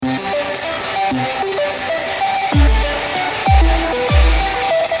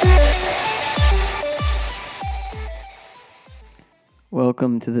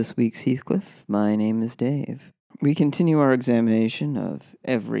Welcome to this week's Heathcliff. My name is Dave. We continue our examination of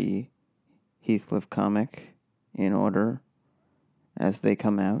every Heathcliff comic in order as they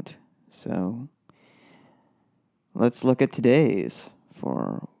come out. So let's look at today's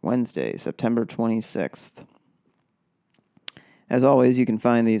for Wednesday, September 26th. As always, you can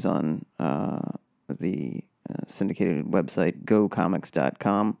find these on the syndicated website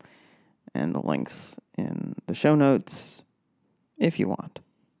gocomics.com and the links in the show notes if you want.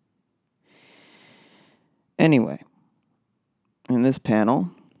 Anyway, in this panel,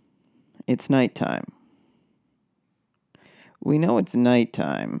 it's nighttime. We know it's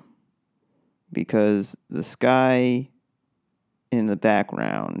nighttime because the sky in the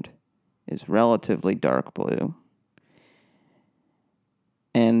background is relatively dark blue,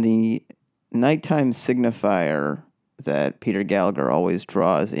 and the nighttime signifier that Peter Gallagher always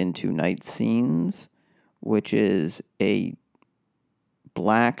draws into night scenes, which is a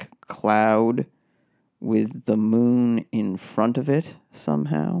black cloud with the moon in front of it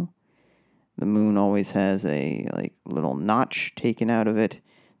somehow. The moon always has a little notch taken out of it.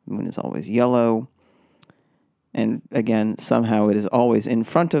 The moon is always yellow. And again, somehow it is always in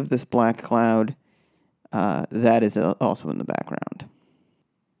front of this black cloud. That is also in the background.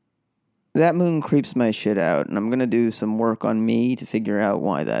 That moon creeps my shit out, and I'm going to do some work on me to figure out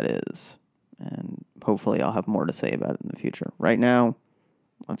why that is. And hopefully I'll have more to say about it in the future. Right now,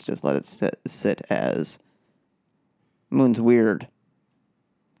 let's just let it sit as moon's weird.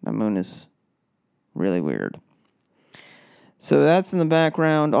 The moon is really weird. So that's in the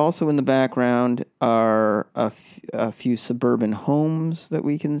background. Also in the background are a few suburban homes that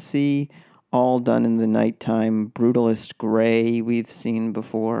we can see, all done in the nighttime brutalist gray we've seen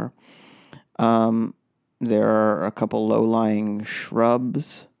before. There are a couple low-lying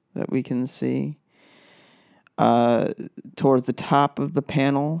shrubs that we can see. Towards the top of the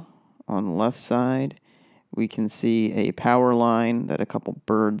panel, on the left side, we can see a power line that a couple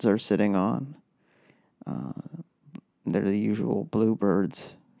birds are sitting on. They're the usual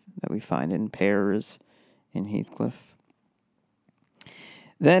bluebirds that we find in pairs in Heathcliff.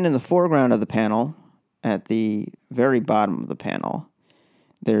 Then in the foreground of the panel, at the very bottom of the panel,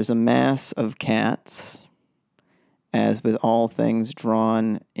 there's a mass of cats, as with all things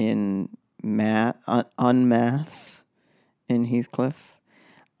drawn in unmass in Heathcliff.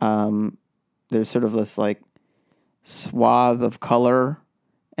 There's sort of this swath of color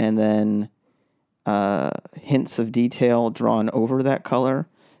and then hints of detail drawn over that color.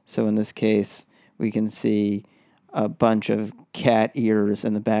 So in this case, we can see a bunch of cat ears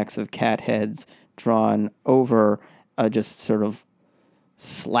and the backs of cat heads drawn over just sort of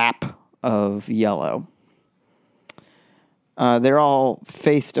slap of yellow. They're all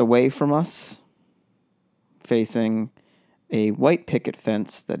faced away from us, facing a white picket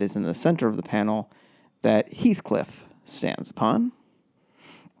fence that is in the center of the panel that Heathcliff stands upon.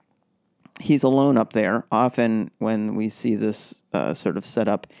 He's alone up there. Often when we see this sort of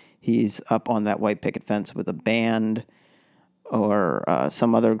setup, he's up on that white picket fence with a band or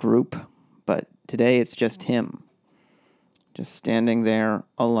some other group. But today it's just him, just standing there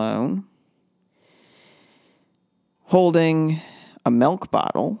alone, holding a milk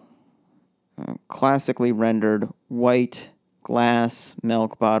bottle, a classically rendered white glass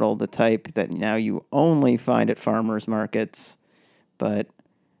milk bottle, the type that now you only find at farmers markets, but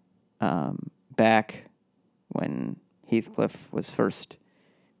back when Heathcliff was first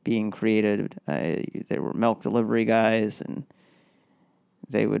being created, there were milk delivery guys, and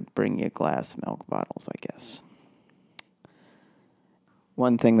they would bring you glass milk bottles, I guess.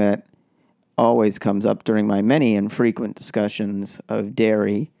 One thing that always comes up during my many and frequent discussions of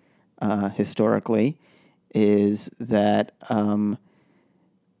dairy historically is that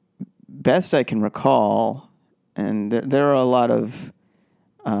best I can recall, and there are a lot of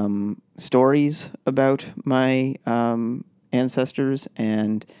stories about my ancestors,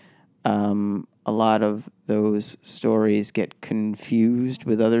 and a lot of those stories get confused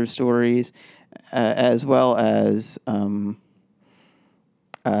with other stories, as well as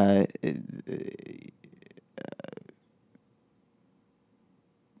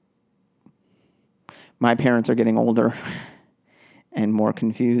my parents are getting older and more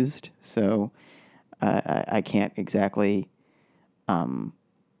confused, so I can't exactly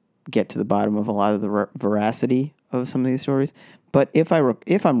get to the bottom of a lot of the veracity of some of these stories. But if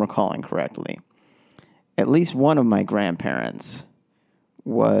I'm recalling correctly, at least one of my grandparents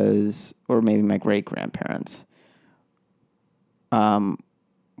was, or maybe my great-grandparents,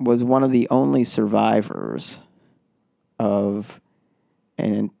 was one of the only survivors of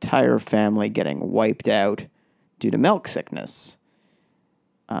an entire family getting wiped out due to milk sickness.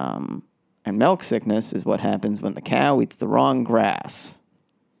 And milk sickness is what happens when the cow eats the wrong grass.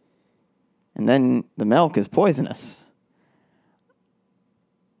 And then the milk is poisonous.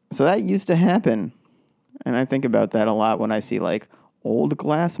 So that used to happen. And I think about that a lot when I see, like, old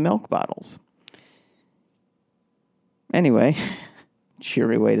glass milk bottles. Anyway,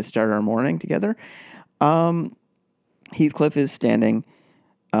 cheery way to start our morning together. Heathcliff is standing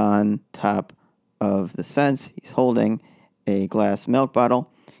on top of this fence. He's holding a glass milk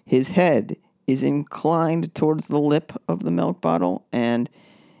bottle. His head is inclined towards the lip of the milk bottle, and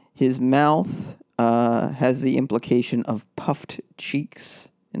his mouth has the implication of puffed cheeks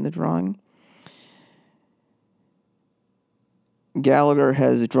in the drawing. Gallagher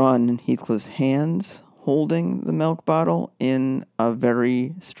has drawn Heathcliff's hands holding the milk bottle in a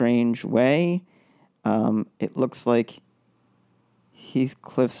very strange way. It looks like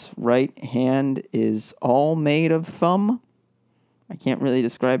Heathcliff's right hand is all made of thumb. I can't really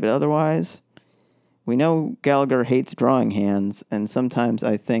describe it otherwise. We know Gallagher hates drawing hands, and sometimes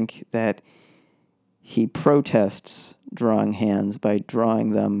I think that he protests drawing hands by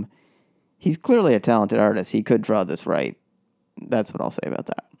drawing them. He's clearly a talented artist. He could draw this right. That's what I'll say about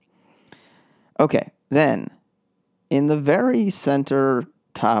that. Okay, then, in the very center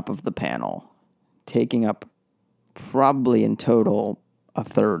top of the panel, taking up probably in total a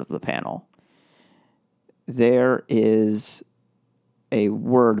third of the panel, there is a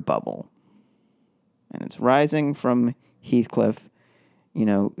word bubble. And it's rising from Heathcliff. You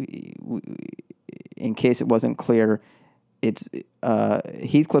know, in case it wasn't clear, it's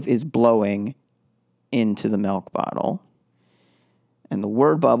Heathcliff is blowing into the milk bottle. And the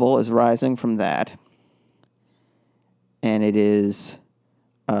word bubble is rising from that. And it is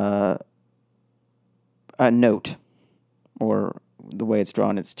a note, or the way it's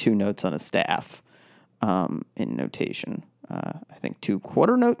drawn, it's 2 notes on a staff in notation. I think 2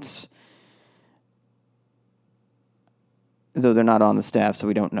 quarter notes, though they're not on the staff, so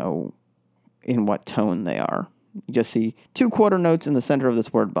we don't know in what tone they are. You just see 2 quarter notes in the center of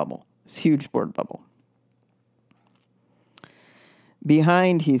this word bubble, this huge word bubble.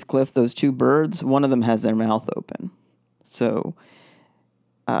 Behind Heathcliff, those 2 birds, one of them has their mouth open. So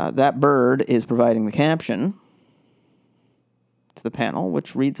that bird is providing the caption to the panel,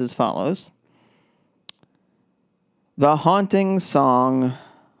 which reads as follows: "The haunting song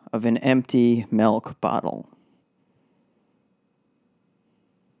of an empty milk bottle."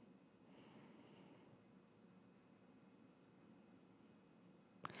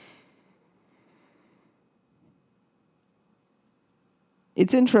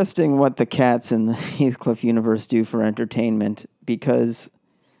 It's interesting what the cats in the Heathcliff universe do for entertainment, because,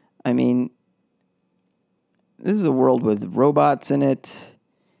 I mean, this is a world with robots in it,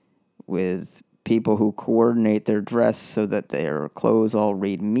 with people who coordinate their dress so that their clothes all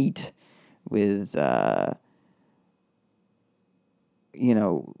read meat, with,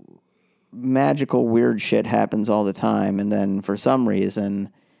 magical weird shit happens all the time, and then for some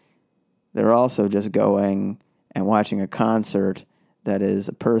reason, they're also just going and watching a concert that is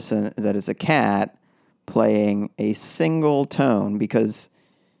a cat playing a single tone, because,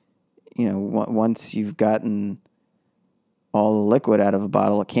 once you've gotten all the liquid out of a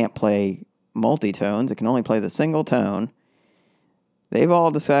bottle, it can't play multi-tones. It can only play the single tone. They've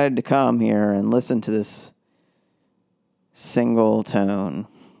all decided to come here and listen to this single tone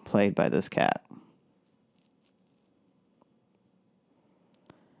played by this cat.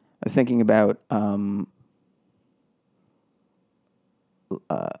 I was thinking about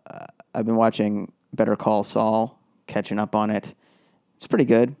I've been watching Better Call Saul, catching up on it. It's pretty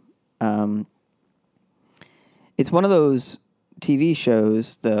good. It's one of those TV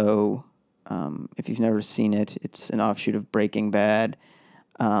shows, though, if you've never seen it, it's an offshoot of Breaking Bad.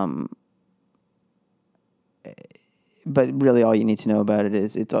 But really all you need to know about it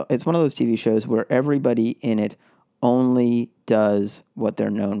is it's one of those TV shows where everybody in it only does what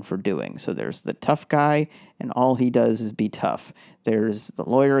they're known for doing. So there's the tough guy, and all he does is be tough. There's the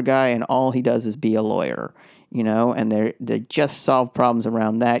lawyer guy, and all he does is be a lawyer, and they just solve problems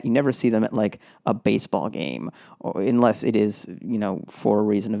around that. You never see them at, like, a baseball game, unless it is, for a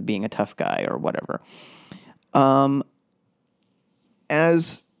reason of being a tough guy or whatever.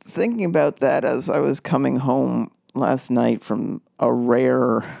 As thinking about that, as I was coming home last night from a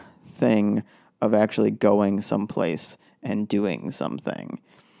rare thing of actually going someplace and doing something.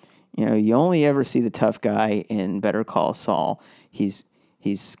 You only ever see the tough guy in Better Call Saul. He's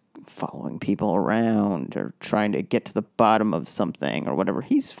following people around or trying to get to the bottom of something or whatever.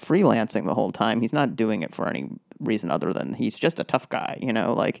 He's freelancing the whole time. He's not doing it for any reason other than he's just a tough guy,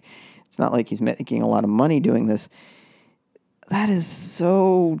 Like, it's not like he's making a lot of money doing this. that is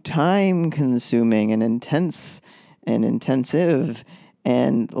so time consuming and intense and intensive.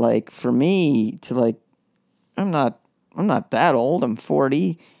 And like for me to like, I'm not that old. I'm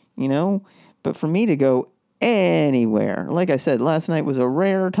 40, but for me to go anywhere, like I said, last night was a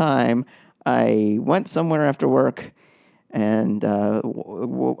rare time. I went somewhere after work and I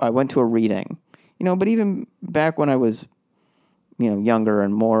went to a reading, but even back when I was, younger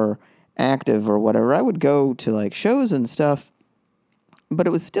and more active or whatever, I would go to like shows and stuff, but it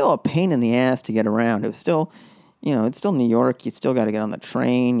was still a pain in the ass to get around. It was still, it's still New York. You still got to get on the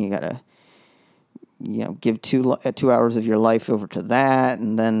train. You got to, give 2 hours of your life over to that,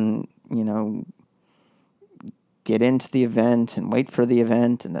 and then, get into the event and wait for the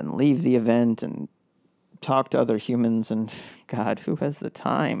event and then leave the event and talk to other humans. And God, who has the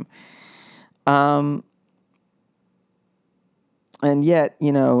time? And yet,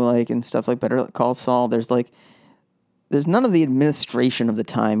 like in stuff like Better Call Saul, there's none of the administration of the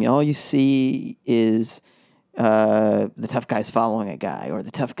time. All you see is the tough guy's following a guy, or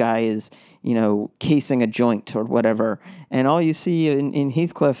the tough guy is, casing a joint or whatever. And all you see in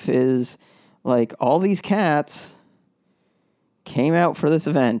Heathcliff is like all these cats came out for this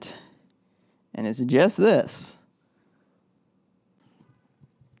event, and it's just this.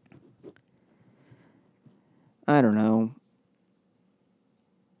 I don't know.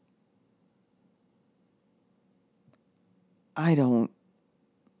 I don't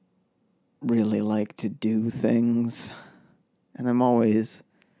really like to do things, and I'm always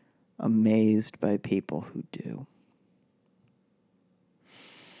amazed by people who do.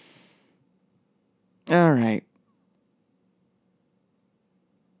 All right.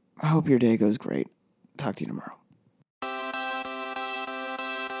 I hope your day goes great. Talk to you tomorrow.